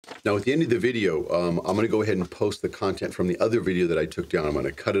Now, at the end of the video, I'm going to go ahead and post the content from the other video that I took down. I'm going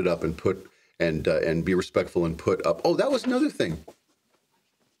to cut it up and put and be respectful and put up. Oh, that was another thing.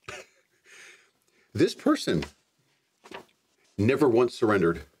 This person never once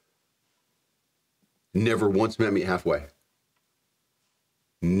surrendered. Never once met me halfway.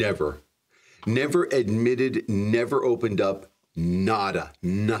 Never. Never admitted, never opened up, nada,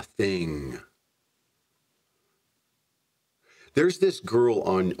 nothing. There's this girl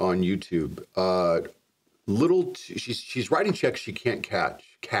on YouTube, she's writing checks she can't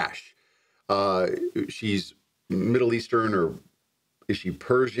cash. She's Middle Eastern, or is she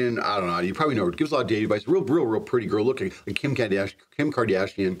Persian? I don't know. You probably know her. Gives a lot of dating advice. Real pretty girl looking, like Kim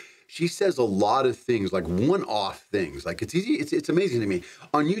Kardashian. She says a lot of things, like one-off things. Like it's easy. It's amazing to me.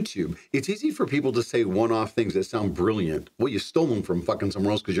 On YouTube, it's easy for people to say one-off things that sound brilliant. Well, you stole them from fucking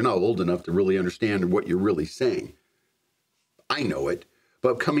somewhere else because you're not old enough to really understand what you're really saying. I know it.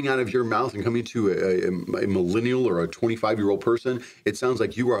 But coming out of your mouth and coming to a millennial or a 25-year-old person, it sounds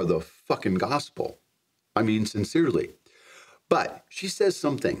like you are the fucking gospel. I mean, sincerely. But she says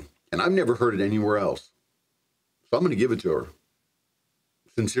something, and I've never heard it anywhere else. So I'm going to give it to her.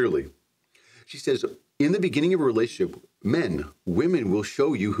 Sincerely. She says, in the beginning of a relationship, women will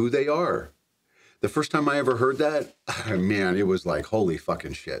show you who they are. The first time I ever heard that, man, it was like, holy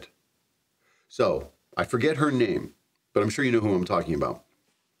fucking shit. So, I forget her name, but I'm sure you know who I'm talking about.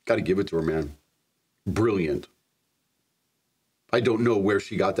 Got to give it to her, man. Brilliant. I don't know where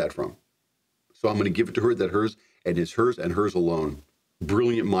she got that from. So I'm going to give it to her that hers, and it's hers and hers alone.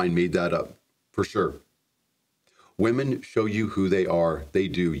 Brilliant mind made that up, for sure. Women show you who they are. They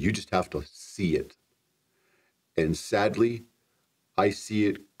do. You just have to see it. And sadly, I see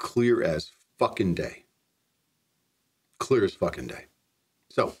it clear as fucking day. Clear as fucking day.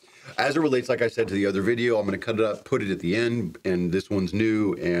 So, as it relates, like I said, to the other video, I'm going to cut it up, put it at the end, and this one's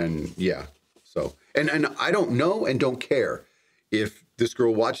new, and yeah. So, and I don't know and don't care if this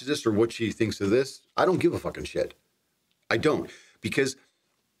girl watches this or what she thinks of this. I don't give a fucking shit. I don't. Because,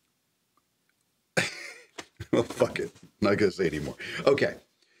 well, fuck it. I'm not going to say anymore. Okay.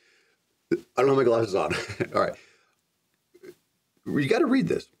 I don't have my glasses on. All right. You got to read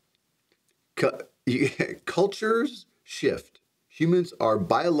this. Cultures shift. Humans are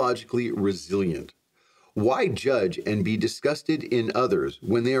biologically resilient. Why judge and be disgusted in others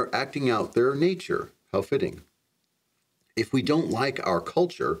when they are acting out their nature? How fitting. If we don't like our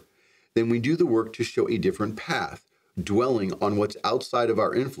culture, then we do the work to show a different path, dwelling on what's outside of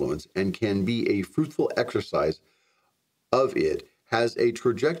our influence, and can be a fruitful exercise of it, has a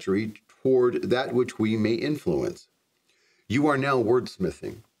trajectory toward that which we may influence. You are now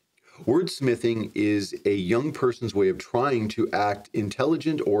wordsmithing. Wordsmithing is a young person's way of trying to act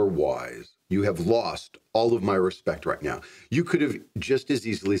intelligent or wise. You have lost all of my respect right now. You could have just as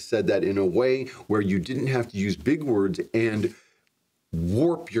easily said that in a way where you didn't have to use big words and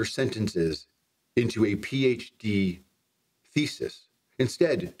warp your sentences into a PhD thesis.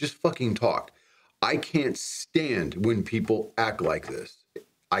 Instead, just fucking talk. I can't stand when people act like this.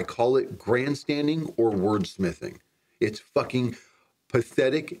 I call it grandstanding or wordsmithing. It's fucking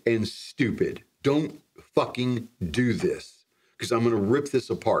pathetic and stupid. Don't fucking do this, because I'm going to rip this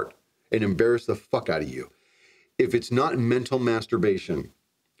apart and embarrass the fuck out of you. If it's not mental masturbation,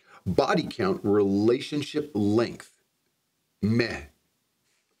 body count, relationship length, meh.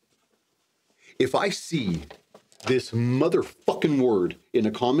 If I see this motherfucking word in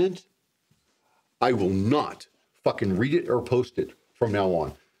a comment, I will not fucking read it or post it from now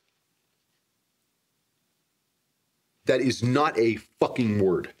on. That is not a fucking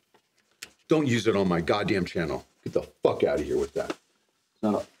word. Don't use it on my goddamn channel. Get the fuck out of here with that. It's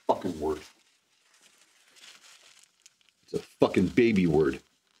not a fucking word. It's a fucking baby word.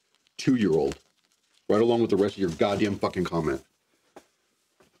 2-year-old. Right along with the rest of your goddamn fucking comment.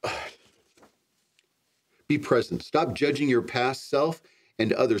 Be present. Stop judging your past self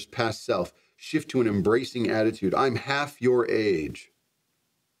and others' past self. Shift to an embracing attitude. I'm half your age.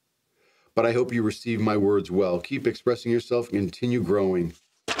 But I hope you receive my words well. Keep expressing yourself and continue growing.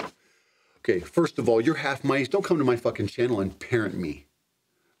 Okay, first of all, you're half my age. Don't come to my fucking channel and parent me.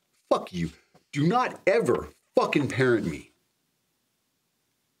 Fuck you. Do not ever fucking parent me.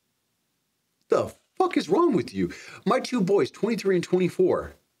 The fuck is wrong with you? My 2 boys, 23 and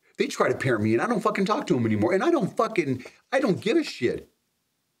 24, they try to parent me and I don't fucking talk to them anymore. And I don't give a shit.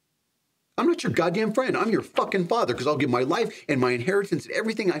 I'm not your goddamn friend. I'm your fucking father, because I'll give my life and my inheritance and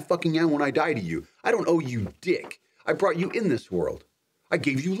everything I fucking am when I die to you. I don't owe you dick. I brought you in this world. I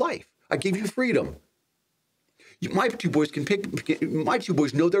gave you life. I gave you freedom. My 2 boys my 2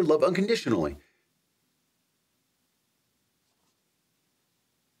 boys know their love unconditionally.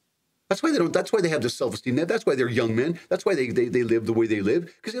 That's why they don't. That's why they have the self-esteem. That's why they're young men. That's why they live the way they live,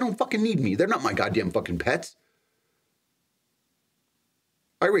 because they don't fucking need me. They're not my goddamn fucking pets.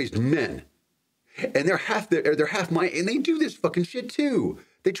 I raised men, and they're half my, and they do this fucking shit too.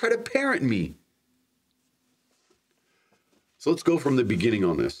 They try to parent me. So let's go from the beginning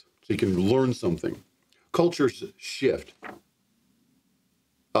on this, so you can learn something. Cultures shift.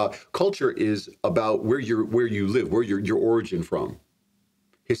 Culture is about where you live, where your origin from.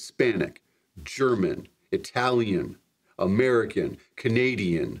 Hispanic, German, Italian, American,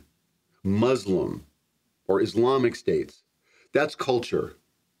 Canadian, Muslim, or Islamic states. That's culture.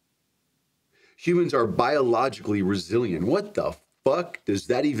 Humans are biologically resilient. What the fuck does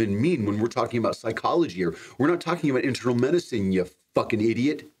that even mean when we're talking about psychology here? We're not talking about internal medicine, you fucking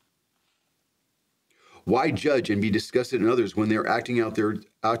idiot. Why judge and be disgusted in others when they're acting out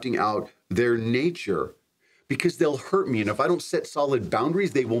their nature? Because they'll hurt me, and if I don't set solid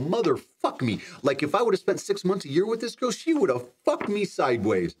boundaries, they will motherfuck me. Like if I would have spent 6 months a year with this girl, she would have fucked me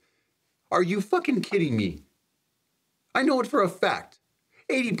sideways. Are you fucking kidding me? I know it for a fact.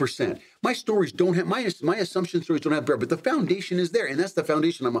 80%. My stories don't have, my assumption stories don't have bear, but the foundation is there, and that's the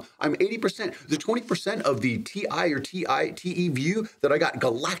foundation. I'm 80%. The 20% of the TE view that I got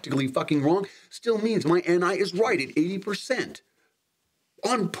galactically fucking wrong still means my NI is right at 80%.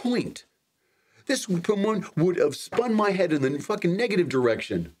 On point. This woman would have spun my head in the fucking negative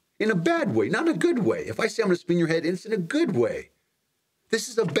direction. In a bad way, not a good way. If I say I'm going to spin your head, it's in a good way. This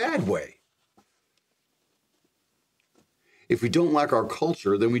is a bad way. If we don't like our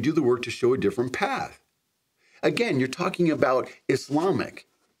culture, then we do the work to show a different path. Again, you're talking about Islam,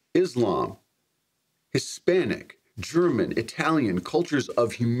 Hispanic, German, Italian, cultures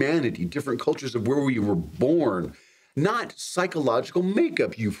of humanity, different cultures of where we were born. Not psychological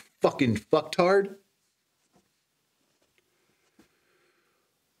makeup, you fucking fucktard.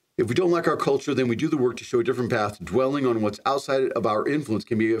 If we don't like our culture, then we do the work to show a different path. Dwelling on what's outside of our influence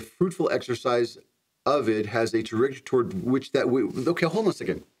can be a fruitful exercise of it, has a trajectory toward which that way. Okay, hold on a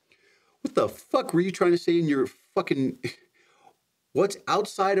second. What the fuck were you trying to say in your fucking... What's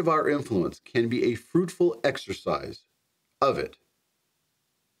outside of our influence can be a fruitful exercise of it.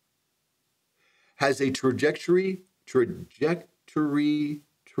 Has a trajectory toward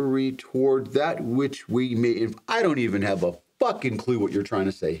that which we may... I don't even have a fucking clue what you're trying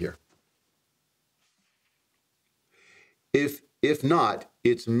to say here. If not,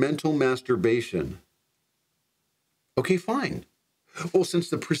 it's mental masturbation. Okay, fine. Well, since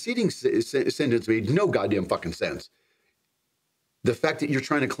the preceding sentence made no goddamn fucking sense, the fact that you're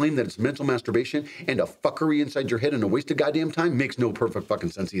trying to claim that it's mental masturbation and a fuckery inside your head and a waste of goddamn time makes no perfect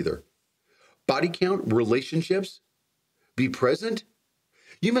fucking sense either. Body count, relationships, be present.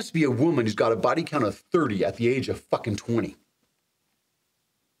 You must be a woman who's got a body count of 30 at the age of fucking 20.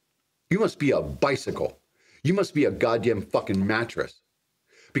 You must be a bicycle. You must be a goddamn fucking mattress.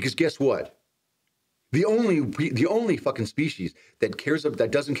 Because guess what? The only fucking species that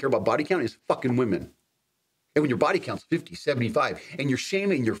doesn't care about body count is fucking women. And when your body count's 50, 75, and your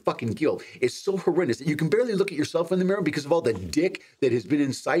shame and your fucking guilt is so horrendous that you can barely look at yourself in the mirror because of all the dick that has been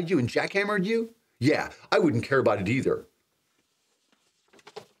inside you and jackhammered you, yeah, I wouldn't care about it either.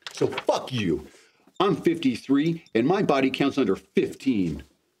 So fuck you. I'm 53 and my body count's under 15.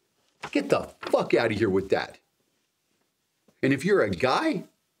 Get the fuck out of here with that. And if you're a guy,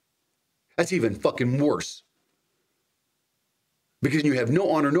 that's even fucking worse. Because you have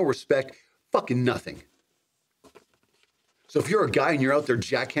no honor, no respect, fucking nothing. So if you're a guy and you're out there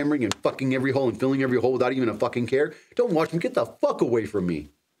jackhammering and fucking every hole and filling every hole without even a fucking care, don't watch me. Get the fuck away from me.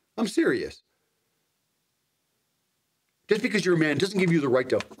 I'm serious. Just because you're a man doesn't give you the right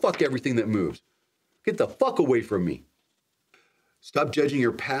to fuck everything that moves. Get the fuck away from me. Stop judging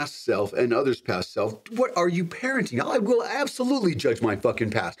your past self and others' past self. What are you parenting? I will absolutely judge my fucking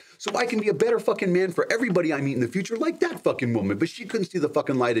past so I can be a better fucking man for everybody I meet in the future, like that fucking woman. But she couldn't see the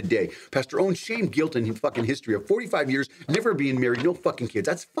fucking light of day. Past her own shame, guilt, and fucking history of 45 years, never being married, no fucking kids.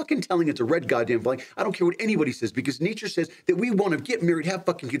 That's fucking telling it's a red goddamn flag. I don't care what anybody says because nature says that we want to get married, have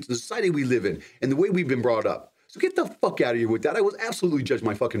fucking kids in the society we live in and the way we've been brought up. So get the fuck out of here with that. I will absolutely judge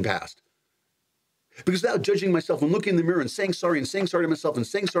my fucking past. Because without judging myself and looking in the mirror and saying sorry to myself and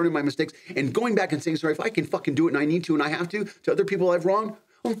saying sorry to my mistakes and going back and saying sorry, if I can fucking do it and I need to and I have to other people I've wronged,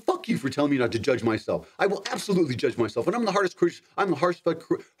 well, fuck you for telling me not to judge myself. I will absolutely judge myself. And I'm the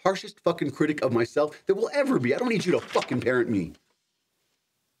harshest fucking critic of myself that will ever be. I don't need you to fucking parent me.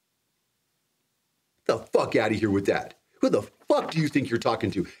 Get the fuck out of here with that. Who the fuck do you think you're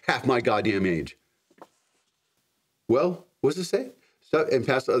talking to? Half my goddamn age. Well, what does it say? Stop and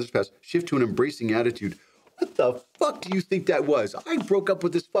pass to others past. Shift to an embracing attitude. What the fuck do you think that was? I broke up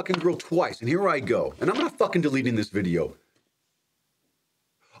with this fucking girl twice, and here I go. And I'm not fucking deleting this video.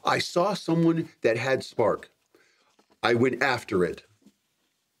 I saw someone that had spark. I went after it.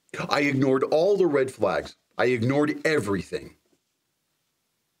 I ignored all the red flags. I ignored everything.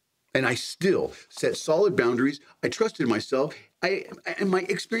 And I still set solid boundaries. I trusted myself and my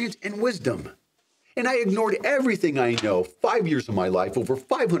experience and wisdom. And I ignored everything I know. 5 years of my life, over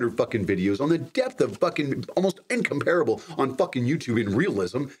 500 fucking videos on the depth of fucking almost incomparable on fucking YouTube in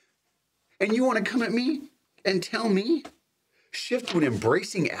realism. And you want to come at me and tell me shift to an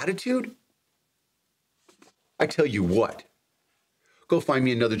embracing attitude? I tell you what. Go find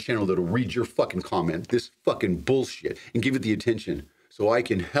me another channel that'll read your fucking comment, this fucking bullshit, and give it the attention so I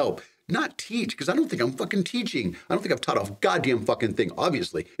can help, not teach, because I don't think I'm fucking teaching. I don't think I've taught a goddamn fucking thing.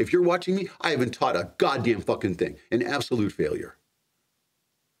 Obviously, if you're watching me, I haven't taught a goddamn fucking thing. An absolute failure.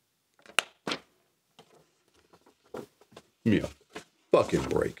 Yeah, fucking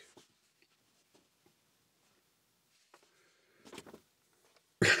break.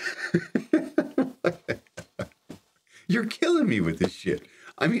 You're killing me with this shit.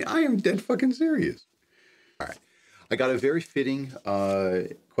 I mean, I am dead fucking serious. All right. I got a very fitting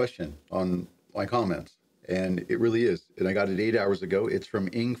question on my comments, and it really is. And I got it 8 hours ago. It's from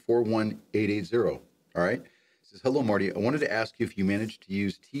Ing41880. All right. It says, hello, Marty. I wanted to ask you if you managed to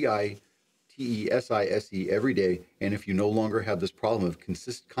use TITESISE every day, and if you no longer have this problem of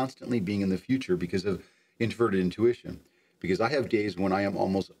constantly being in the future because of introverted intuition. Because I have days when I am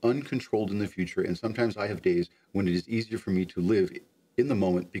almost uncontrolled in the future, and sometimes I have days when it is easier for me to live in the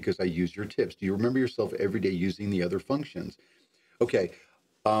moment because I use your tips. Do you remember yourself every day using the other functions? Okay,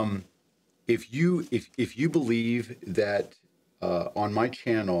 if you believe that on my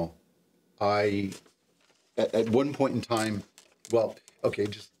channel, I at one point in time, well, okay,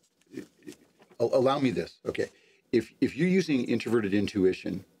 just allow me this. Okay, if you're using introverted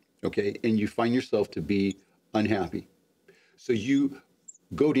intuition, okay, and you find yourself to be unhappy. So you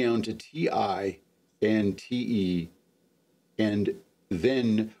go down to TI and TE and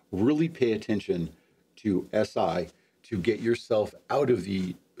then really pay attention to SI to get yourself out of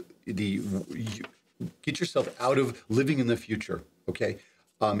get yourself out of living in the future, okay?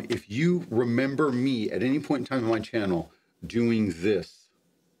 If you remember me at any point in time on my channel doing this,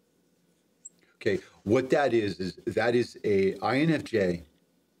 okay, what that is that is a INFJ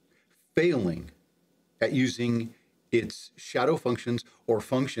failing at using its shadow functions or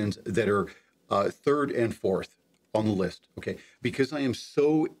functions that are third and fourth on the list, okay? Because I am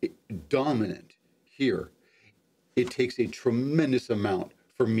so dominant here, it takes a tremendous amount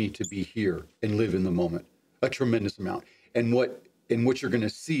for me to be here and live in the moment, a tremendous amount. And what you're gonna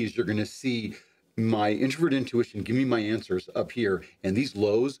see is you're gonna see my introvert intuition give me my answers up here, and these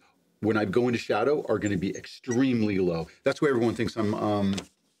lows, when I go into shadow, are gonna be extremely low. That's why everyone thinks I'm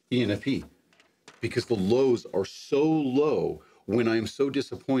ENFP. Because the lows are so low when I am so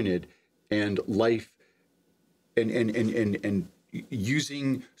disappointed and life and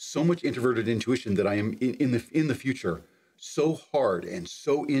using so much introverted intuition that I am in the future so hard and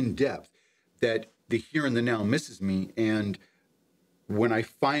so in depth that the here and the now misses me. And when I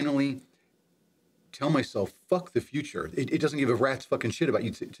finally tell myself, fuck the future, it doesn't give a rat's fucking shit about you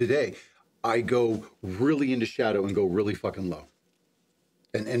today, I go really into shadow and go really fucking low.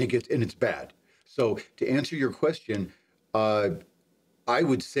 And it's bad. So to answer your question, I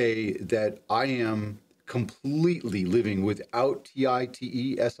would say that I am completely living without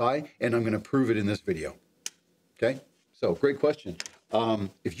TITESI, and I'm going to prove it in this video. Okay? So great question.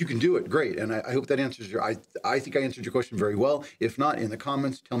 If you can do it, great. And I hope that answers I think I answered your question very well. If not, in the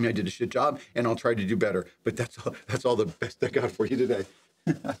comments, tell me I did a shit job, and I'll try to do better. But that's all the best I got for you today.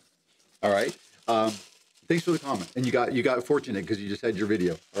 All right. Thanks for the comment. And you got fortunate because you just had your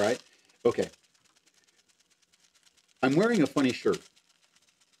video. All right. Okay. I'm wearing a funny shirt,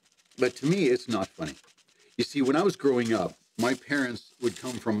 but to me, it's not funny. You see, when I was growing up, my parents would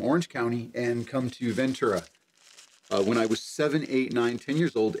come from Orange County and come to Ventura when I was 7, 8, 9, 10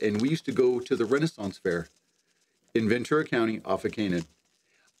 years old, and we used to go to the Renaissance Fair in Ventura County off of Canaan.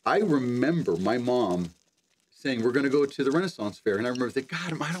 I remember my mom saying, we're going to go to the Renaissance Fair, and I remember thinking,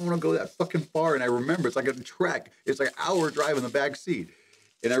 God, I don't want to go that fucking far, and I remember it's like a trek. It's like an hour drive in the back seat,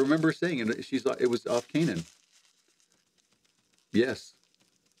 and I remember saying, and she's like, it was off Canaan. Yes.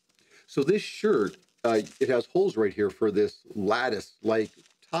 So this shirt, it has holes right here for this lattice-like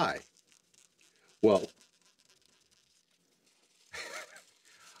tie. Well,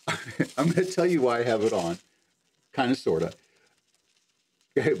 I'm going to tell you why I have it on, kind of, sort of.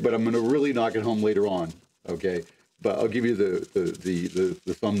 Okay, but I'm going to really knock it home later on. Okay, but I'll give you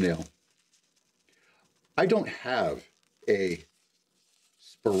the thumbnail. I don't have a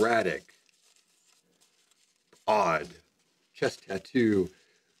sporadic, odd chest tattoo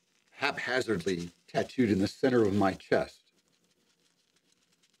haphazardly tattooed in the center of my chest.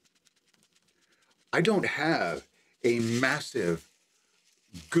 I don't have a massive,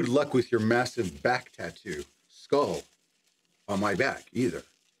 good luck with your massive back tattoo, skull, on my back either.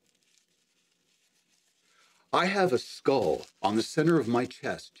 I have a skull on the center of my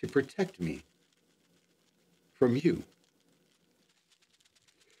chest to protect me from you.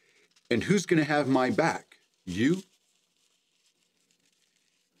 And who's going to have my back? You?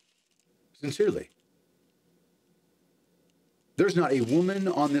 Sincerely. There's not a woman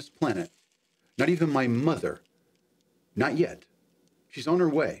on this planet, not even my mother, not yet. She's on her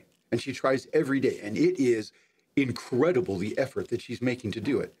way, and she tries every day, and it is incredible the effort that she's making to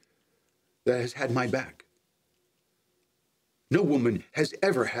do it, that has had my back. No woman has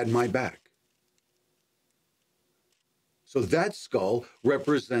ever had my back. So that skull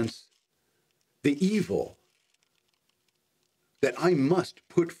represents the evil that I must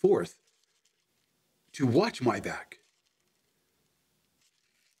put forth to watch my back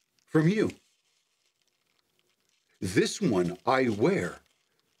from you. This one I wear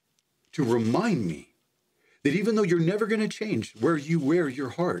to remind me that even though you're never going to change where you wear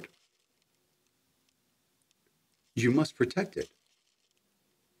your heart, you must protect it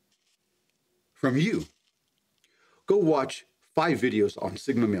from you. Go watch 5 videos on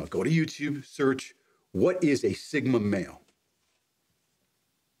Sigma male. Go to YouTube, search, what is a Sigma male?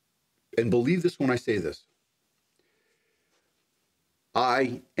 And believe this when I say this.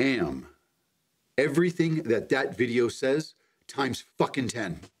 I am everything that that video says times fucking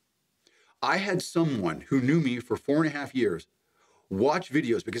 10. I had someone who knew me for 4.5 years watch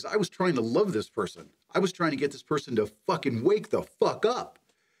videos because I was trying to love this person. I was trying to get this person to fucking wake the fuck up.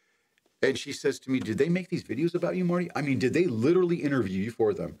 And she says to me, did they make these videos about you, Marty? I mean, did they literally interview you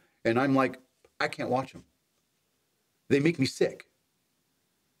for them? And I'm like, I can't watch them. They make me sick.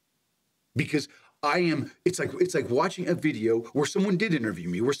 Because it's like watching a video where someone did interview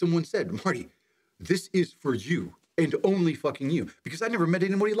me, where someone said, Marty, this is for you and only fucking you. Because I never met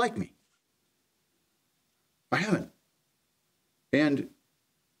anybody like me. I haven't. And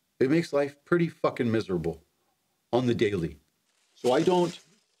it makes life pretty fucking miserable on the daily. So I don't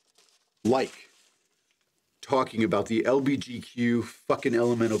like talking about the LBGQ fucking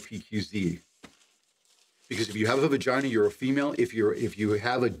elemental PQZ. Because if you have a vagina, you're a female. If you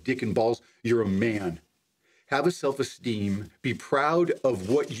have a dick and balls, you're a man. Have a self-esteem. Be proud of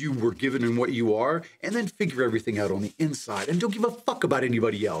what you were given and what you are, and then figure everything out on the inside. And don't give a fuck about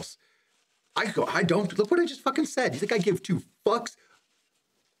anybody else. I don't. Look what I just fucking said. You think I give 2 fucks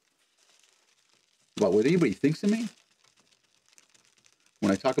about what anybody thinks of me?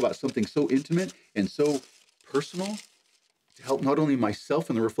 When I talk about something so intimate and so personal, to help not only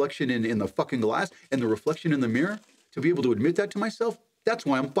myself and the reflection in the fucking glass and the reflection in the mirror, to be able to admit that to myself, that's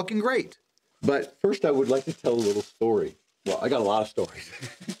why I'm fucking great. But first, I would like to tell a little story. Well, I got a lot of stories.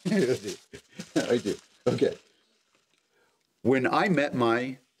 I do. Okay. When I met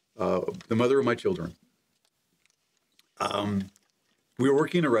the mother of my children, we were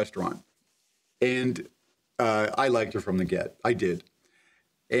working in a restaurant, and I liked her from the get. I did.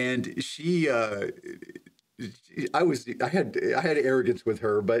 And I had arrogance with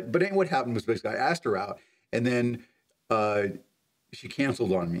her, but what happened was basically I asked her out, and then she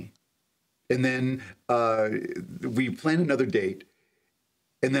canceled on me, and then we planned another date,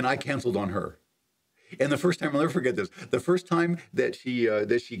 and then I canceled on her. And the first time, I'll never forget this. The first time that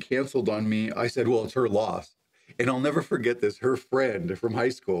she canceled on me, I said, "Well, it's her loss." And I'll never forget this. Her friend from high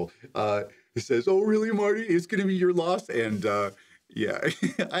school says, "Oh, really, Marty? It's going to be your loss?" And yeah,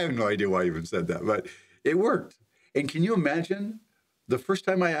 I have no idea why I even said that, but it worked. And can you imagine the first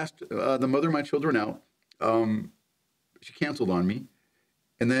time I asked the mother of my children out, she canceled on me.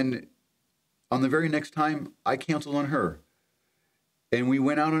 And then on the very next time, I canceled on her. And we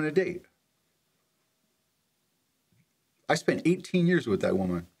went out on a date. I spent 18 years with that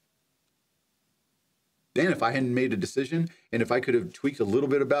woman. Then if I hadn't made a decision, and if I could have tweaked a little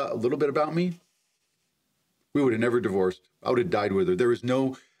bit about me, we would have never divorced. I would have died with her. There is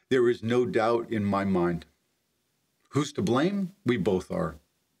no doubt in my mind. Who's to blame? We both are.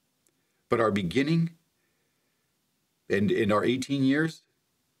 But our beginning and in our 18 years,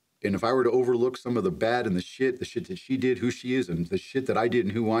 and if I were to overlook some of the bad and the shit that she did, who she is, and the shit that I did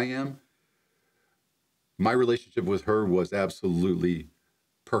and who I am, my relationship with her was absolutely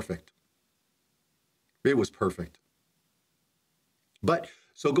perfect. It was perfect. But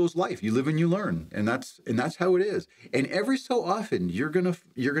so goes life. You live and you learn, and that's how it is. And every so often, you're gonna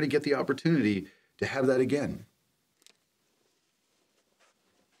get the opportunity to have that again.